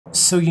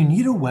So you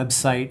need a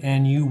website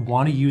and you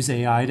want to use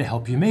AI to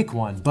help you make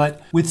one,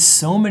 but with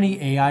so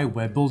many AI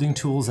web building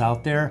tools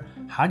out there,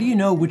 how do you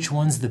know which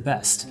one's the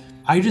best?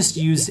 I just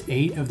used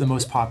 8 of the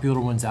most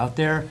popular ones out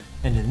there,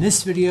 and in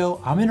this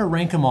video, I'm gonna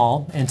rank them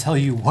all and tell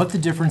you what the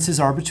differences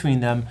are between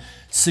them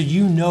so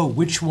you know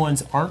which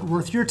ones aren't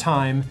worth your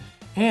time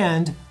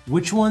and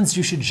which ones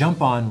you should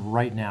jump on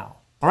right now.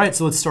 All right,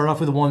 so let's start off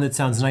with one that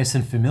sounds nice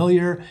and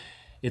familiar.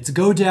 It's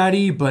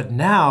GoDaddy, but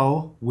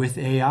now with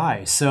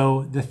AI.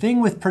 So the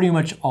thing with pretty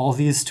much all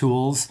these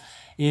tools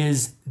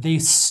is they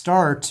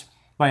start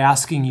by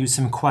asking you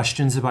some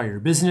questions about your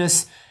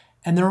business,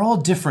 and they're all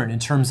different in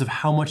terms of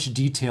how much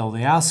detail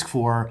they ask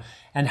for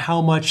and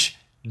how much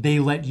they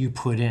let you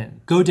put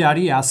in.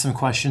 GoDaddy asks some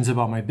questions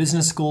about my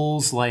business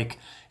goals, like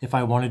if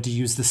I wanted to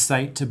use the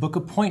site to book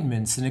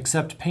appointments and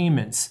accept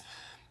payments.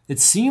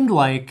 It seemed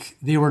like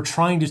they were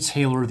trying to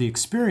tailor the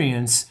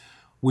experience,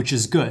 which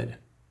is good.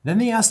 Then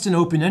they asked an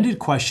open-ended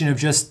question of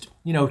just,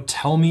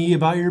 tell me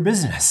about your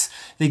business.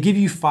 They give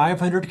you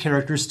 500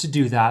 characters to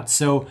do that,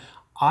 so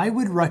I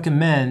would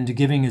recommend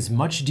giving as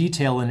much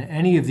detail in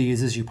any of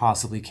these as you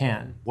possibly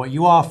can. What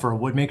you offer,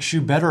 what makes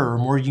you better or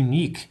more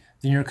unique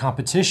than your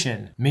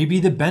competition, maybe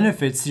the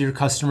benefits that your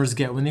customers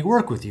get when they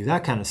work with you,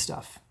 that kind of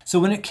stuff. So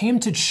when it came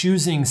to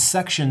choosing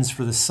sections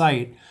for the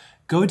site,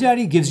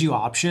 GoDaddy gives you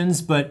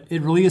options, but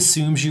it really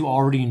assumes you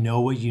already know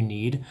what you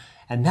need,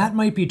 and that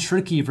might be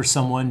tricky for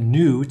someone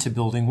new to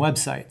building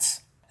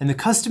websites. And the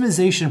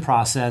customization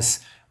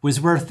process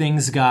was where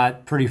things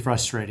got pretty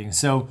frustrating.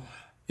 So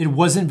it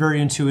wasn't very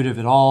intuitive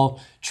at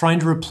all. Trying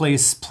to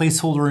replace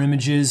placeholder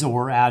images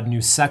or add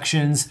new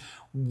sections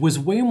was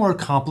way more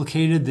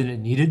complicated than it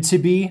needed to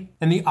be.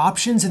 And the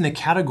options in the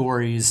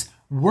categories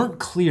weren't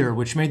clear,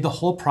 which made the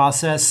whole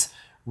process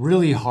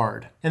really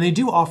hard. And they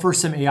do offer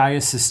some AI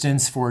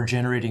assistance for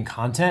generating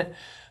content,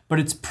 but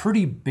it's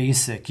pretty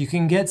basic. You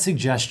can get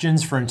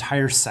suggestions for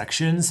entire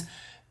sections,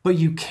 but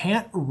you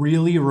can't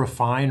really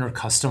refine or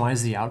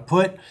customize the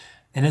output.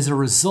 And as a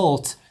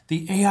result,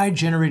 the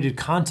AI-generated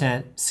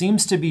content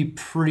seems to be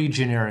pretty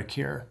generic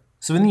here.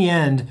 So in the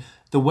end,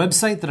 the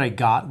website that I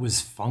got was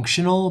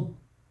functional,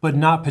 but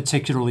not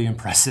particularly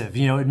impressive.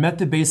 It met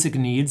the basic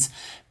needs,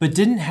 but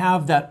didn't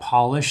have that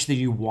polish that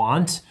you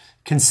want,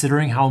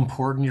 considering how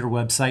important your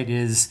website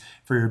is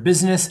for your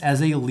business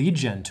as a lead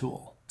gen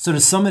tool. So to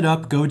sum it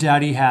up,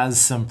 GoDaddy has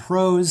some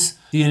pros.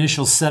 The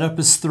initial setup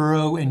is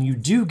thorough, and you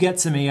do get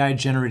some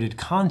AI-generated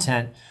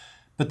content,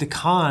 but the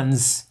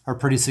cons are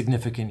pretty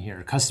significant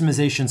here.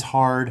 Customization's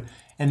hard,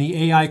 and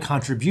the AI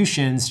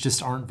contributions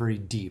just aren't very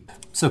deep.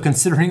 So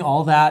considering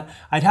all that,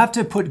 I'd have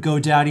to put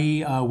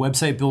GoDaddy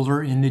Website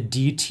Builder in the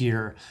D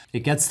tier.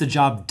 It gets the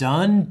job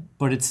done,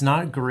 but it's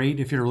not great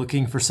if you're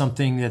looking for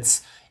something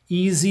that's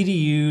easy to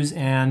use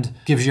and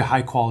gives you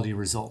high-quality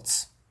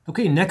results.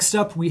 Okay, next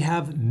up we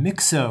have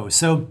Mixo.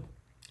 So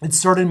it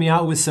started me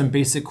out with some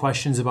basic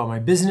questions about my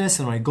business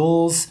and my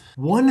goals.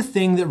 One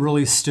thing that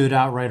really stood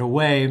out right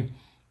away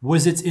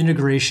was its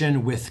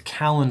integration with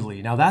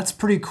Calendly. Now that's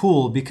pretty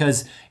cool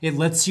because it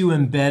lets you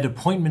embed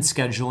appointment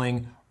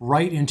scheduling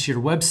right into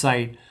your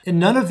website, and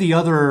none of the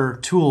other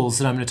tools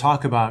that I'm going to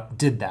talk about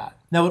did that.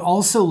 Now it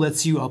also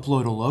lets you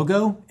upload a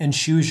logo and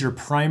choose your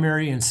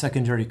primary and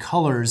secondary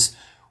colors,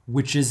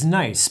 which is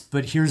nice,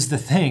 but here's the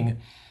thing.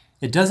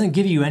 It doesn't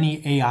give you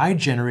any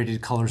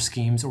AI-generated color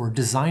schemes or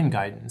design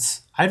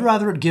guidance. I'd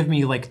rather it give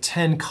me like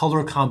 10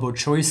 color combo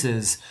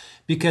choices,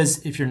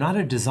 because if you're not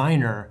a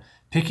designer,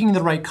 picking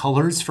the right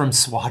colors from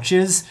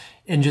swatches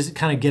and just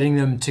kind of getting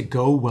them to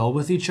go well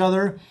with each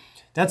other,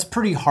 that's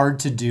pretty hard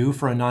to do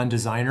for a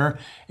non-designer,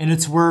 and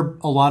it's where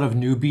a lot of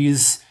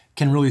newbies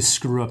can really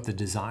screw up the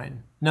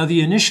design. Now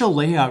the initial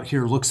layout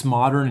here looks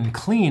modern and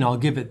clean, I'll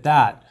give it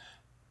that,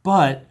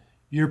 but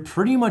you're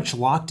pretty much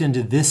locked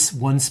into this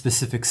one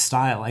specific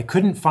style. I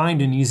couldn't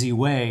find an easy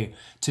way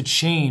to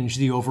change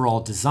the overall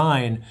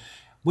design,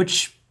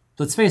 which,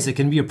 let's face it,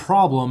 can be a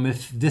problem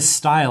if this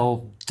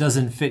style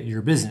doesn't fit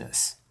your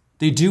business.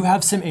 They do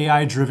have some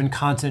AI-driven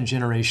content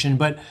generation,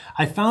 but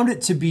I found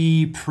it to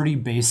be pretty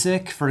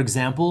basic. For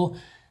example,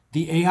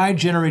 the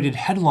AI-generated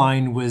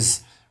headline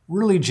was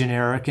really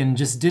generic and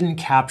just didn't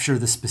capture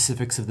the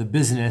specifics of the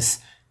business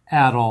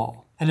at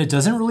all. And it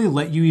doesn't really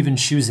let you even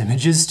choose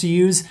images to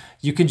use.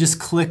 You can just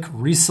click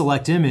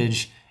reselect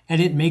image and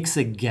it makes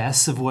a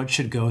guess of what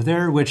should go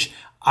there, which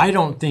I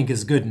don't think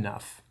is good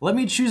enough. Let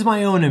me choose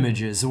my own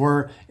images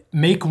or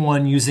make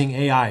one using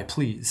AI,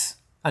 please.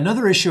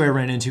 Another issue I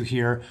ran into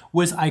here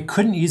was I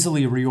couldn't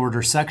easily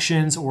reorder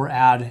sections or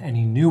add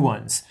any new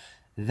ones.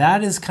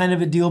 That is kind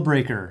of a deal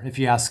breaker, if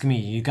you ask me.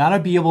 You gotta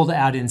be able to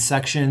add in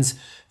sections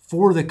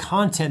for the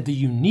content that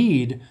you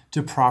need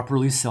to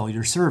properly sell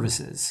your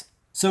services.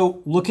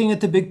 So looking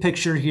at the big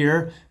picture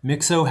here,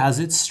 Mixo has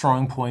its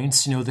strong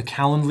points. The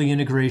Calendly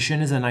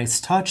integration is a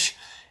nice touch,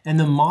 and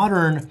the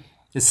modern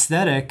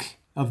aesthetic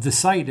of the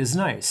site is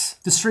nice.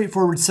 The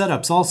straightforward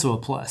setup's also a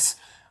plus.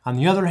 On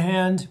the other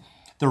hand,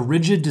 the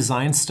rigid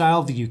design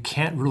style that you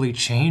can't really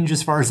change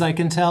as far as I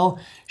can tell,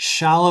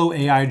 shallow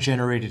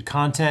AI-generated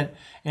content,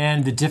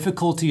 and the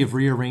difficulty of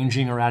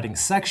rearranging or adding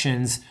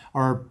sections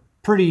are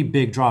pretty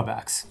big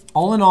drawbacks.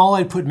 All in all,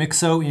 I'd put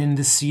Mixo in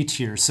the C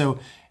tier. So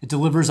it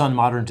delivers on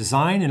modern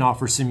design and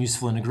offers some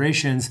useful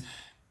integrations,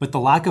 but the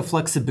lack of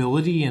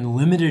flexibility and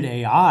limited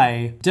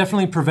AI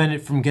definitely prevent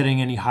it from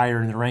getting any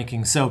higher in the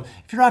ranking. So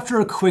if you're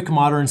after a quick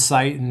modern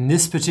site and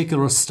this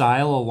particular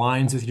style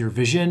aligns with your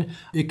vision,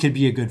 it could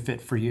be a good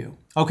fit for you.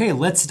 Okay,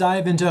 let's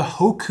dive into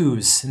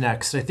Hocoos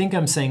next. I think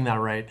I'm saying that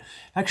right.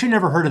 Actually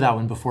never heard of that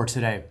one before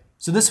today.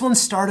 So this one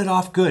started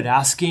off good,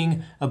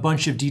 asking a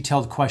bunch of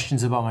detailed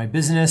questions about my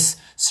business,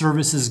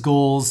 services,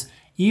 goals,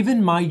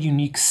 even my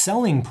unique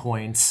selling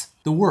points,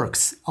 the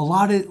works. A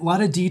lot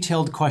of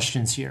detailed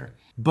questions here.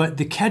 But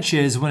the catch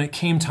is when it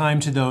came time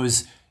to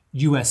those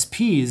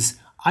USPs,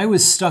 I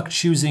was stuck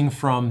choosing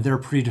from their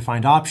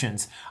predefined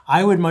options.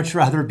 I would much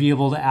rather be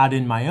able to add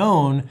in my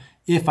own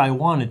if I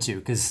wanted to,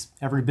 because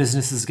every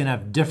business is going to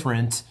have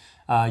different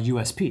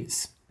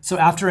USPs. So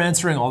after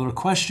answering all their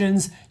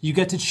questions, you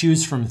get to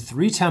choose from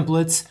 3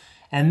 templates,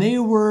 and they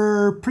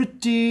were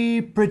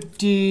pretty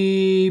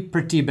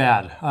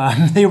bad.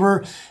 They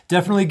were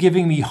definitely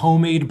giving me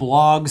homemade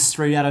blogs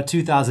straight out of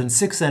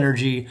 2006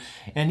 energy,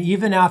 and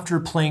even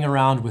after playing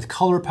around with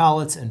color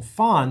palettes and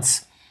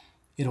fonts,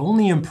 it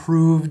only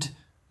improved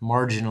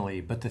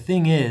marginally. But the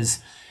thing is,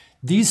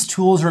 these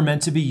tools are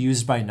meant to be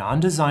used by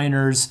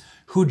non-designers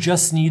who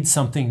just need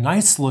something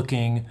nice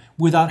looking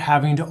without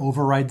having to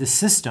override the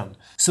system.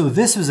 So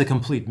this was a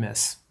complete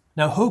miss.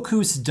 Now,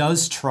 Hocoos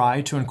does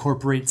try to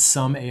incorporate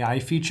some AI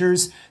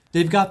features.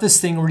 They've got this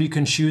thing where you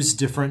can choose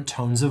different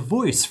tones of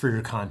voice for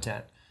your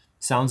content.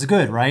 Sounds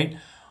good, right?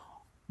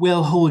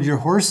 Well, hold your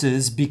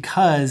horses,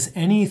 because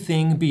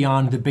anything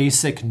beyond the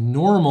basic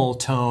normal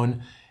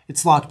tone,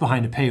 it's locked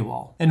behind a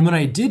paywall. And when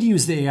I did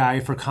use the AI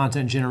for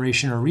content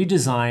generation or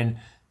redesign,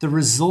 the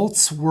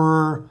results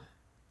were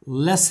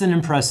less than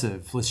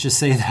impressive, let's just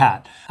say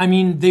that. I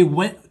mean, they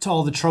went to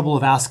all the trouble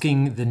of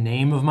asking the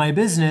name of my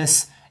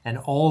business and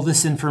all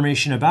this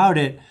information about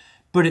it,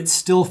 but it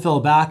still fell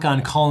back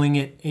on calling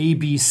it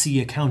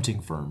ABC Accounting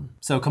Firm.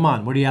 So come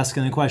on, what are you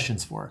asking the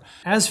questions for?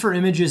 As for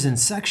images and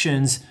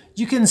sections,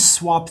 you can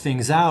swap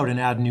things out and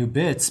add new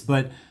bits,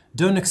 but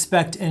don't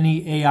expect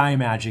any AI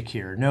magic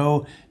here.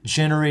 No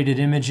generated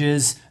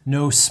images,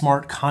 no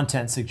smart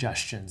content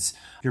suggestions.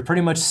 You're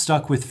pretty much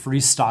stuck with free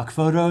stock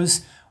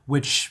photos,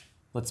 which,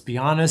 let's be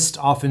honest,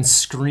 often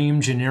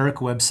scream generic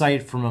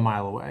website from a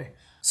mile away.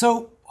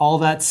 So all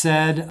that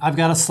said, I've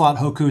got to slot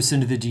Hocoos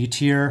into the D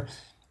tier.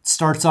 It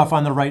starts off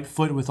on the right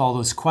foot with all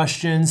those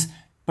questions,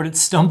 but it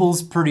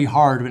stumbles pretty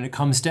hard when it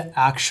comes to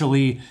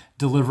actually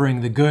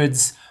delivering the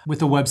goods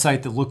with a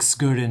website that looks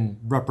good and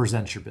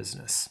represents your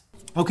business.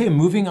 Okay,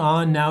 moving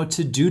on now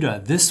to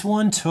Duda. This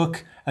one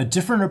took a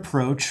different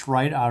approach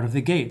right out of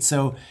the gate.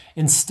 So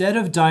instead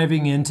of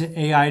diving into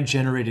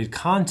AI-generated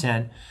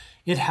content,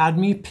 it had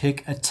me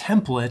pick a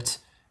template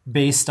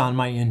based on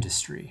my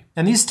industry.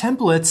 And these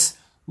templates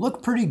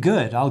look pretty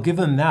good, I'll give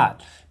them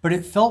that. But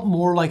it felt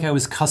more like I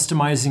was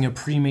customizing a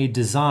pre-made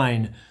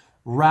design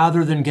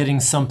rather than getting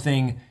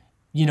something,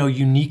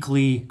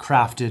 uniquely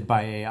crafted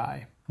by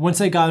AI.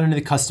 Once I got into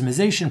the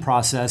customization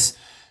process,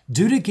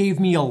 Duda gave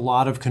me a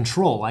lot of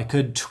control. I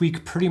could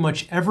tweak pretty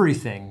much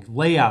everything,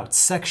 layouts,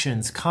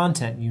 sections,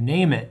 content, you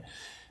name it.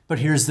 But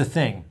here's the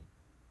thing.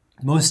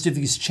 Most of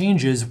these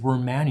changes were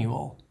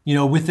manual.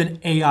 With an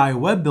AI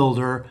web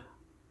builder,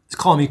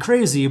 call me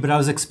crazy, but I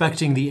was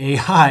expecting the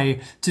AI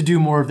to do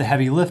more of the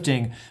heavy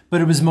lifting, but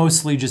it was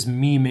mostly just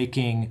me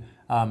making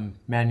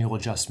manual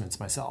adjustments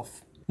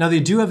myself. Now, they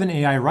do have an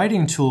AI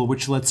writing tool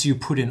which lets you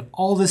put in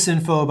all this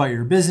info about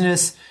your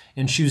business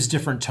and choose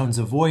different tones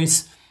of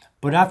voice.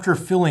 But after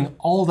filling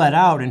all that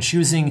out and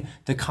choosing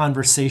the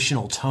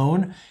conversational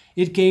tone,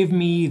 it gave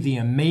me the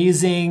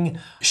amazing,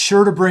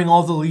 sure to bring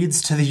all the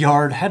leads to the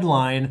yard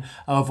headline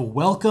of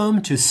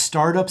 "Welcome to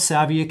Startup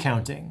Savvy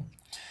Accounting."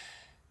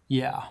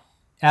 Yeah,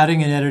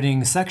 adding and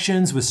editing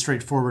sections was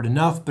straightforward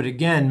enough, but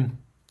again,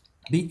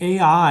 the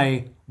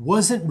AI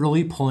wasn't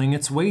really pulling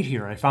its weight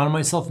here. I found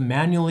myself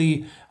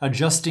manually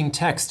adjusting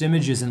text,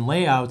 images, and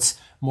layouts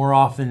more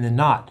often than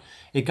not.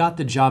 It got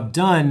the job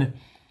done,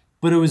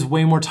 but it was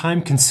way more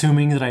time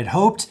consuming than I'd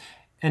hoped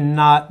and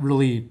not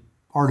really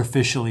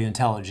artificially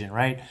intelligent,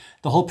 right?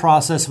 The whole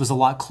process was a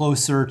lot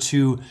closer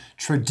to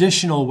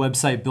traditional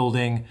website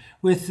building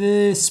with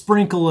a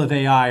sprinkle of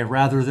AI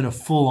rather than a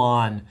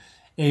full-on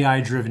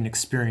AI-driven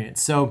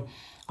experience. So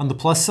on the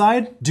plus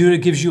side, Duda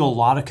gives you a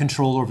lot of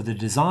control over the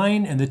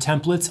design, and the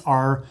templates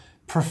are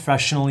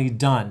professionally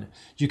done.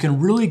 You can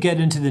really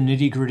get into the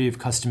nitty-gritty of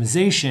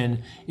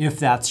customization if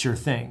that's your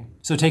thing.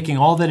 So taking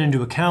all that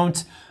into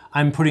account,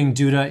 I'm putting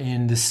Duda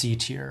in the C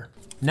tier.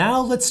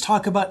 Now let's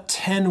talk about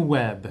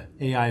 10Web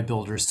AI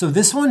builders. So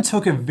this one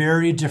took a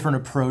very different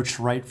approach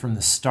right from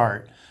the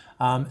start.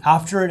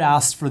 After it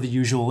asked for the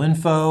usual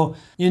info,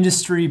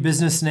 industry,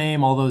 business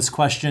name, all those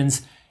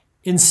questions,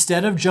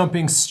 instead of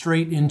jumping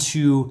straight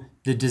into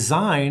the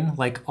design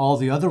like all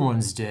the other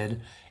ones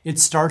did, it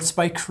starts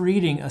by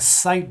creating a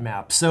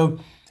sitemap. So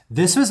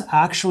this was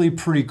actually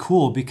pretty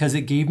cool because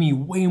it gave me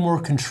way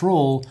more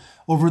control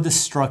over the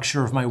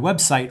structure of my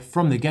website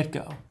from the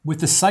get-go. With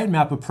the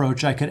sitemap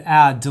approach, I could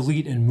add,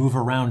 delete, and move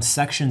around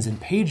sections and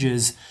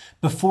pages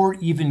before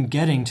even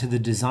getting to the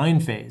design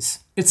phase.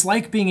 It's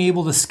like being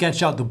able to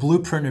sketch out the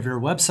blueprint of your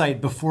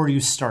website before you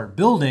start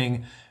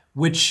building,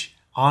 which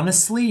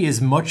honestly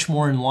is much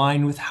more in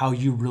line with how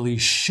you really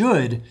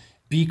should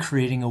be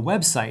creating a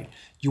website.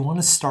 You want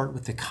to start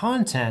with the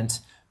content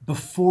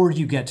before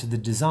you get to the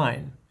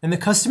design. And the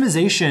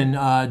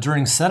customization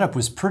during setup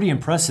was pretty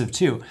impressive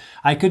too.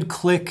 I could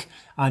click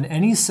on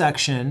any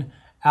section,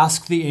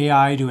 ask the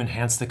AI to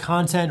enhance the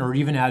content or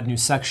even add new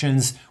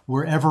sections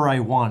wherever I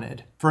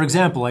wanted. For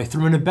example, I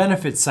threw in a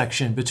benefits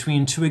section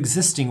between two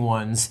existing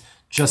ones,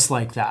 just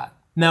like that.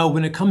 Now,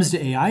 when it comes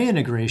to AI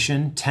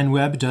integration,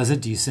 10Web does a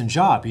decent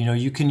job.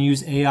 You can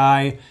use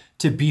AI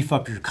to beef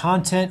up your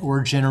content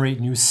or generate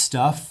new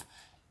stuff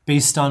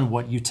based on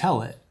what you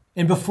tell it.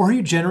 And before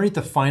you generate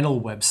the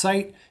final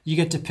website, you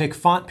get to pick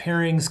font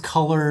pairings,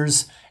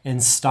 colors,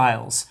 and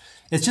styles.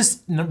 It's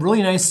just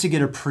really nice to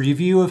get a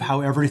preview of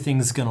how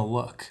everything's gonna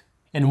look.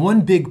 And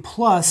one big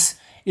plus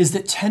is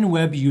that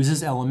 10Web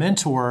uses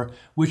Elementor,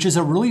 which is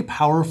a really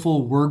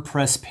powerful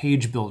WordPress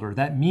page builder.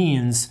 That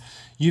means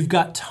you've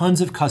got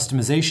tons of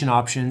customization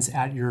options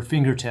at your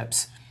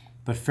fingertips.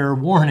 But fair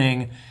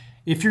warning,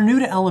 if you're new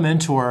to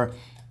Elementor,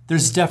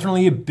 there's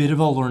definitely a bit of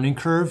a learning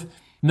curve.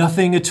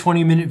 Nothing a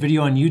 20-minute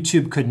video on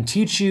YouTube couldn't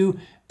teach you,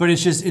 but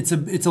it's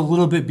a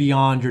little bit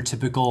beyond your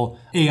typical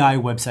AI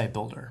website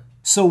builder.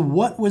 So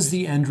what was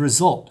the end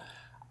result?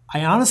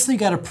 I honestly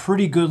got a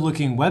pretty good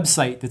looking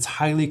website that's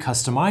highly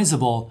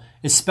customizable,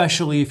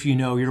 especially if you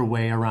know your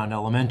way around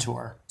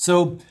Elementor.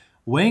 So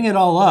weighing it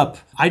all up,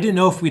 I didn't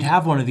know if we'd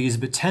have one of these,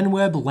 but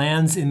 10Web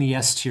lands in the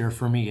S tier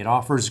for me. It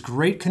offers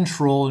great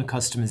control and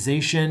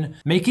customization,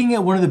 making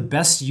it one of the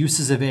best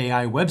uses of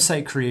AI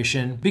website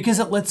creation because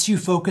it lets you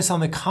focus on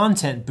the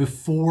content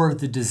before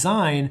the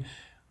design,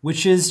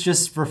 which is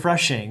just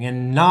refreshing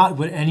and not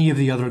what any of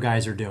the other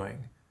guys are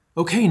doing.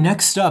 Okay,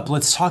 next up,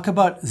 let's talk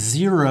about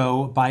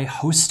Zyro by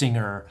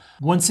Hostinger.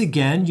 Once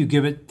again, you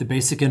give it the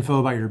basic info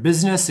about your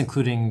business,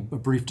 including a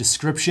brief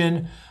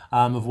description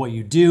of what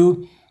you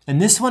do. And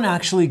this one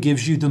actually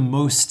gives you the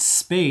most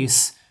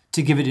space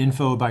to give it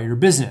info about your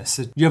business.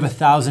 You have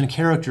 1,000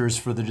 characters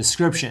for the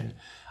description.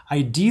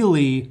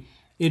 Ideally,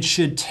 it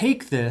should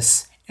take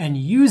this and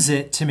use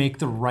it to make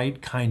the right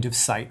kind of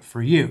site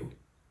for you.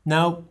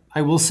 Now,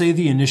 I will say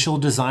the initial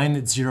design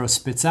that Zyro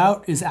spits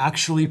out is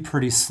actually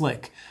pretty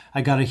slick.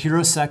 I got a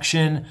hero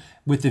section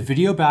with the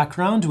video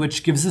background,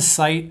 which gives the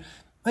site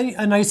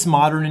a nice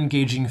modern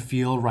engaging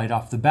feel right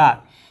off the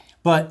bat.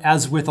 But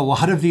as with a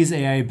lot of these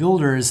AI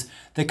builders,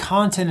 the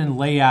content and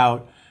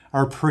layout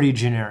are pretty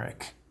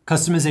generic.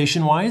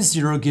 Customization-wise,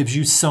 Zyro gives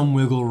you some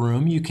wiggle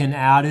room. You can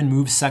add and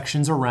move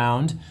sections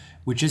around,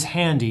 which is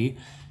handy.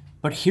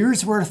 But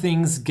here's where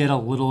things get a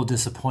little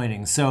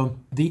disappointing. So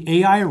the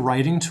AI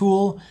writing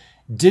tool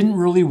didn't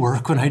really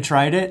work when I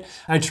tried it.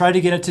 I tried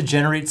to get it to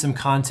generate some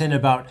content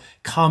about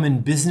common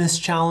business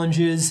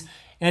challenges,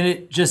 and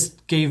it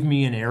just gave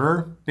me an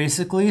error,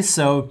 basically.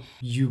 So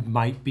you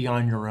might be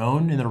on your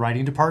own in the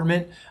writing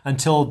department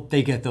until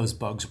they get those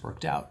bugs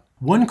worked out.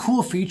 One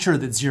cool feature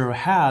that Zyro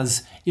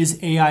has is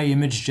AI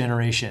image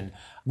generation.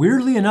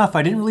 Weirdly enough,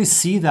 I didn't really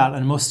see that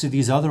on most of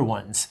these other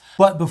ones.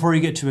 But before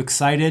you get too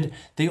excited,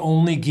 they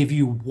only give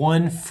you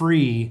one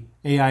free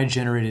AI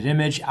generated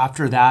image.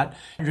 After that,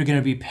 you're going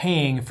to be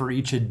paying for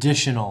each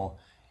additional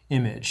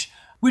image,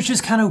 which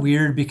is kind of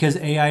weird because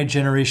AI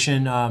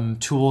generation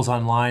tools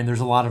online, there's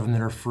a lot of them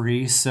that are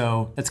free.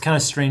 So it's kind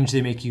of strange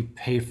they make you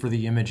pay for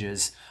the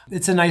images.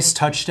 It's a nice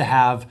touch to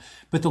have,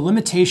 but the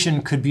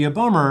limitation could be a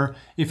bummer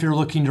if you're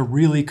looking to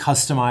really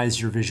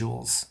customize your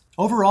visuals.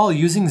 Overall,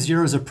 using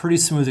Zyro is a pretty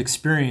smooth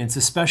experience,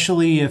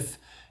 especially if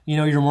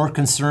you're more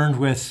concerned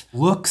with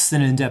looks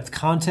than in-depth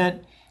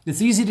content.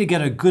 It's easy to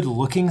get a good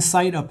looking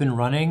site up and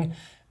running,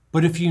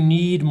 but if you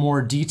need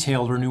more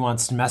detailed or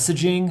nuanced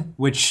messaging,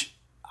 which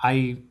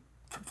I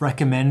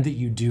recommend that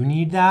you do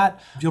need that,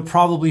 you'll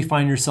probably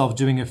find yourself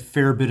doing a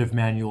fair bit of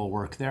manual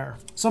work there.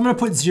 So I'm going to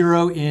put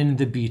Zyro in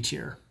the B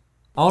tier.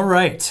 All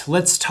right,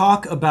 let's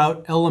talk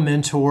about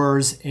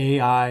Elementor's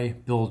AI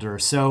builder.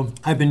 So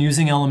I've been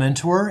using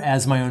Elementor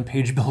as my own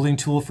page building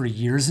tool for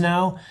years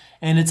now,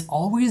 and it's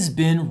always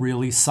been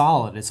really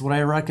solid. It's what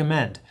I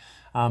recommend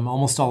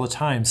almost all the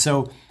time.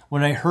 So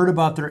when I heard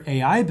about their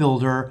AI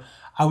builder,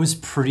 I was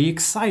pretty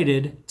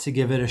excited to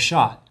give it a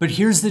shot. But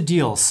here's the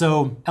deal.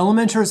 So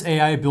Elementor's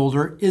AI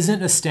builder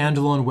isn't a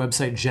standalone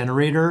website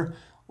generator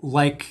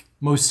like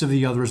most of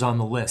the others on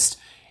the list.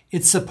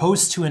 It's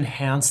supposed to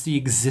enhance the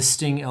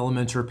existing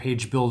Elementor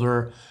page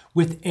builder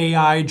with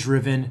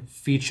AI-driven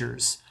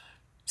features.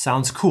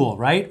 Sounds cool,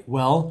 right?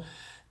 Well,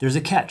 there's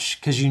a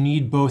catch because you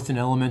need both an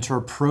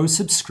Elementor Pro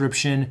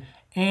subscription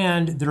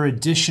and their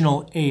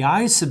additional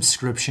AI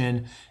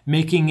subscription,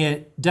 making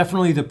it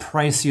definitely the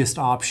priciest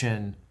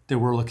option that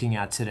we're looking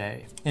at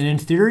today. And in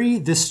theory,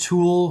 this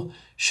tool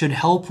should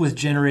help with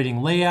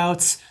generating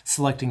layouts,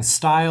 selecting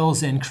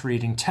styles, and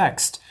creating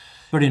text.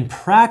 But in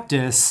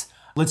practice,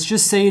 let's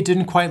just say it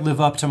didn't quite live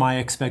up to my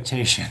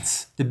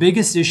expectations. The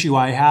biggest issue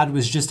I had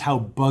was just how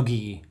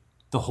buggy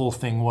the whole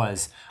thing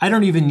was. I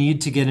don't even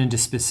need to get into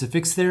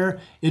specifics there.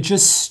 It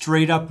just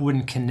straight up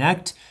wouldn't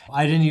connect.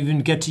 I didn't even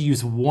get to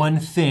use one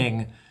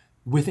thing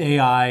with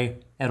AI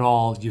at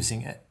all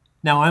using it.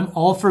 Now, I'm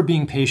all for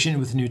being patient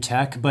with new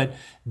tech, but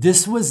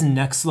this was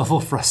next level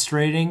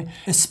frustrating,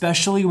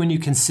 especially when you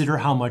consider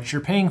how much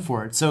you're paying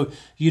for it. So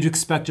you'd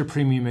expect a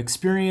premium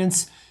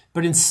experience,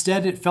 but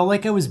instead it felt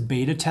like I was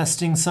beta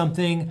testing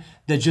something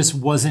that just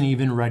wasn't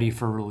even ready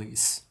for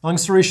release. Long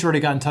story short, I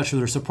got in touch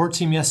with our support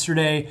team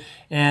yesterday,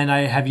 and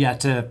I have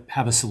yet to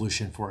have a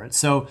solution for it.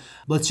 So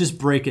let's just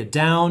break it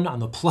down. On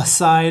the plus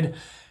side,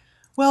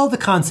 well, the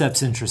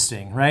concept's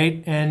interesting,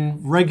 right?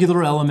 And regular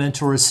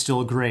Elementor is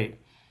still great.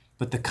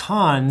 But the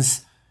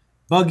cons,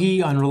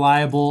 buggy,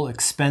 unreliable,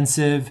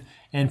 expensive,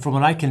 and from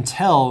what I can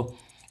tell,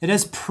 it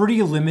has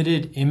pretty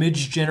limited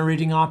image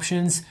generating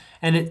options,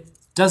 and it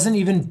doesn't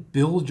even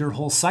build your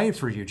whole site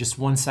for you, just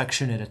one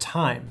section at a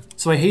time.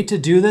 So I hate to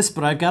do this,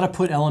 but I've got to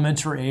put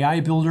Elementor AI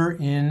Builder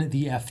in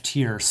the F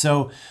tier.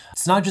 So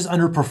it's not just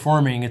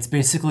underperforming, it's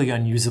basically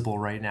unusable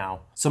right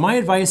now. So my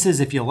advice is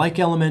if you like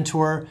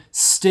Elementor,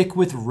 stick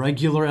with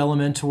regular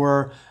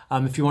Elementor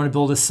if you want to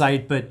build a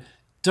site, but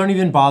don't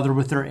even bother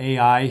with their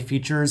AI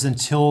features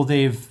until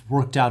they've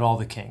worked out all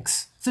the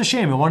kinks. It's a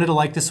shame. I wanted to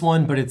like this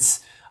one, but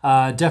it's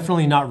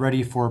definitely not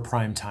ready for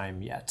prime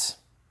time yet.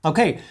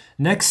 Okay,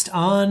 next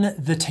on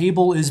the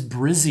table is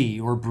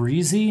Brizy or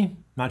Brizy.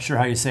 Not sure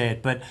how you say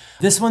it, but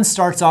this one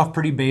starts off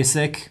pretty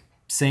basic,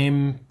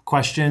 same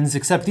questions,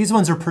 except these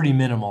ones are pretty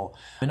minimal.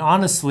 And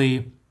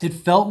honestly, it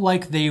felt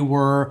like they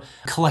were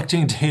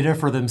collecting data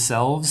for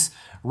themselves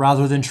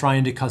rather than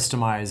trying to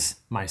customize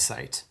my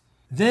site.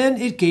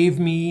 Then it gave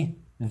me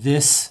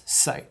this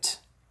site.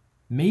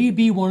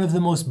 Maybe one of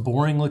the most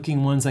boring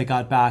looking ones I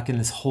got back in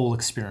this whole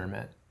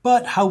experiment.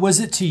 But how was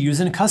it to use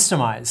and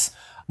customize?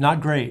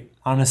 Not great,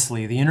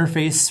 honestly. The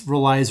interface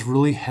relies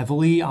really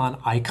heavily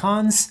on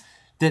icons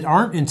that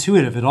aren't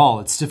intuitive at all.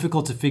 It's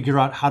difficult to figure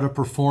out how to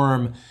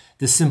perform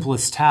the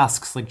simplest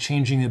tasks like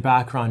changing the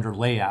background or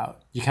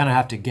layout. You kind of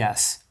have to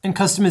guess. And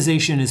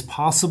customization is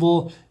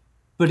possible,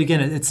 but again,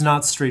 it's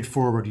not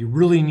straightforward. You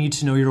really need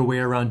to know your way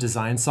around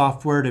design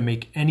software to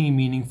make any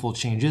meaningful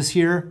changes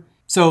here.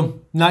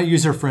 So not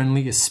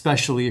user-friendly,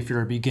 especially if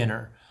you're a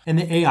beginner. And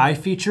the AI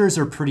features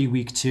are pretty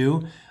weak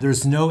too.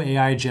 There's no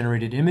AI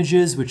generated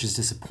images, which is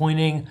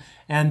disappointing.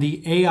 And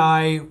the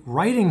AI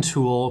writing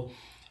tool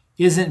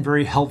isn't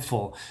very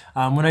helpful.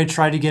 When I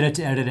tried to get it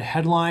to edit a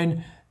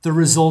headline, the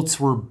results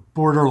were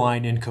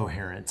borderline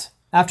incoherent.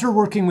 After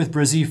working with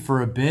Brizy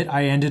for a bit,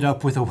 I ended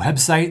up with a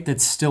website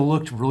that still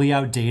looked really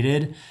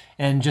outdated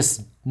and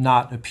just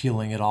not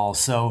appealing at all.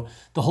 So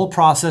the whole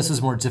process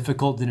was more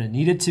difficult than it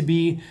needed to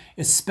be,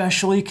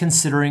 especially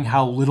considering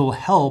how little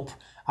help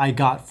I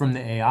got from the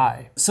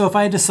AI. So if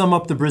I had to sum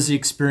up the Brizy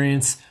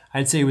experience,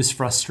 I'd say it was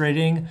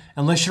frustrating.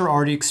 Unless you're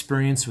already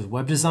experienced with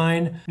web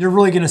design, you're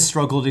really going to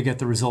struggle to get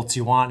the results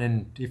you want.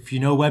 And if you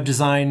know web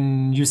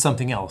design, use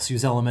something else,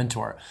 use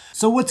Elementor.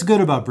 So what's good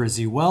about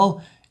Brizy?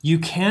 Well, you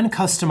can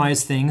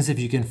customize things if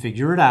you can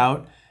figure it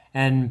out,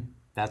 and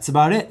that's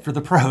about it for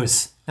the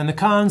pros. And the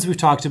cons we've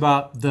talked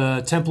about,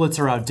 the templates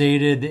are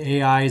outdated, the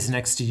AI is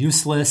next to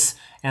useless,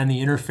 and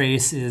the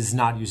interface is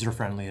not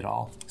user-friendly at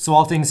all. So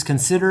all things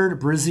considered,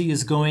 Brizy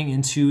is going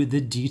into the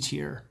D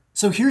tier.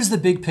 So here's the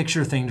big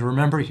picture thing to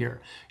remember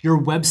here.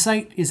 Your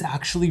website is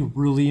actually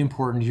really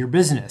important to your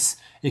business.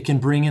 It can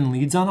bring in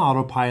leads on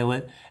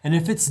autopilot, and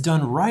if it's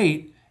done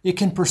right, it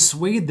can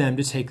persuade them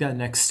to take that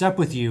next step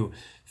with you,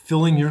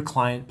 filling your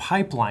client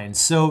pipeline.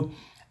 So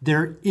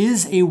there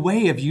is a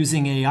way of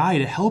using AI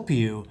to help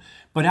you,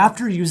 but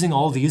after using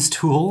all these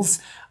tools,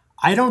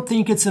 I don't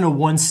think it's in a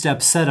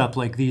one-step setup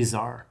like these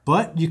are.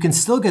 But you can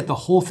still get the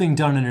whole thing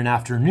done in an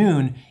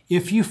afternoon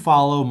if you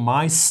follow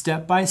my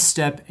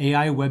step-by-step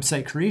AI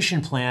website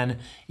creation plan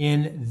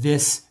in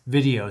this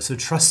video. So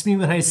trust me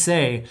when I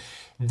say,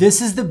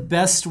 this is the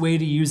best way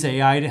to use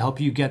AI to help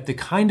you get the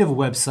kind of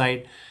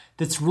website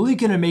that's really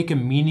going to make a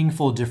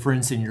meaningful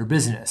difference in your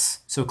business.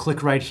 So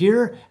click right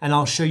here and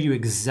I'll show you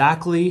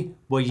exactly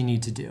what you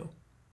need to do.